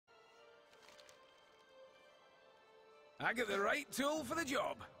I got the right tool for the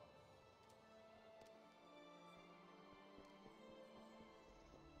job.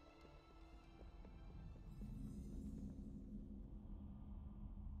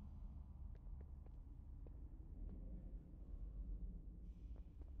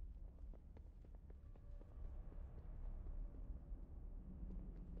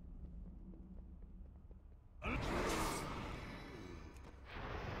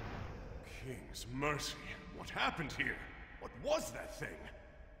 King's mercy. What happened here? What was that thing?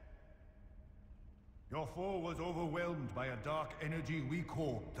 Your foe was overwhelmed by a dark energy we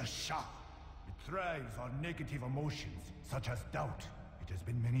call the Shah. It thrives on negative emotions, such as doubt. It has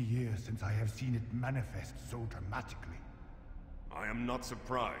been many years since I have seen it manifest so dramatically. I am not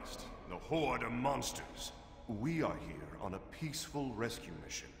surprised. The Horde are monsters. We are here on a peaceful rescue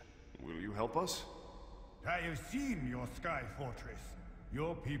mission. Will you help us? I have seen your Sky Fortress.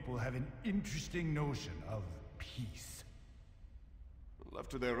 Your people have an interesting notion of peace. Left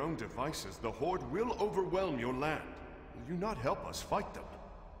to their own devices, the Horde will overwhelm your land. Will you not help us fight them?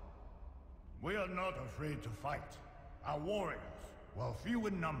 We are not afraid to fight. Our warriors, while few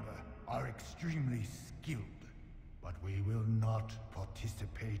in number, are extremely skilled. But we will not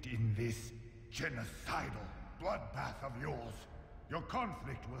participate in this genocidal bloodbath of yours. Your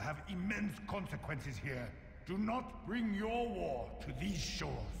conflict will have immense consequences here. Do not bring your war to these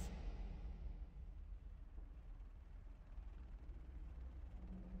shores.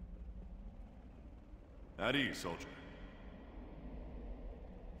 At ease, soldier.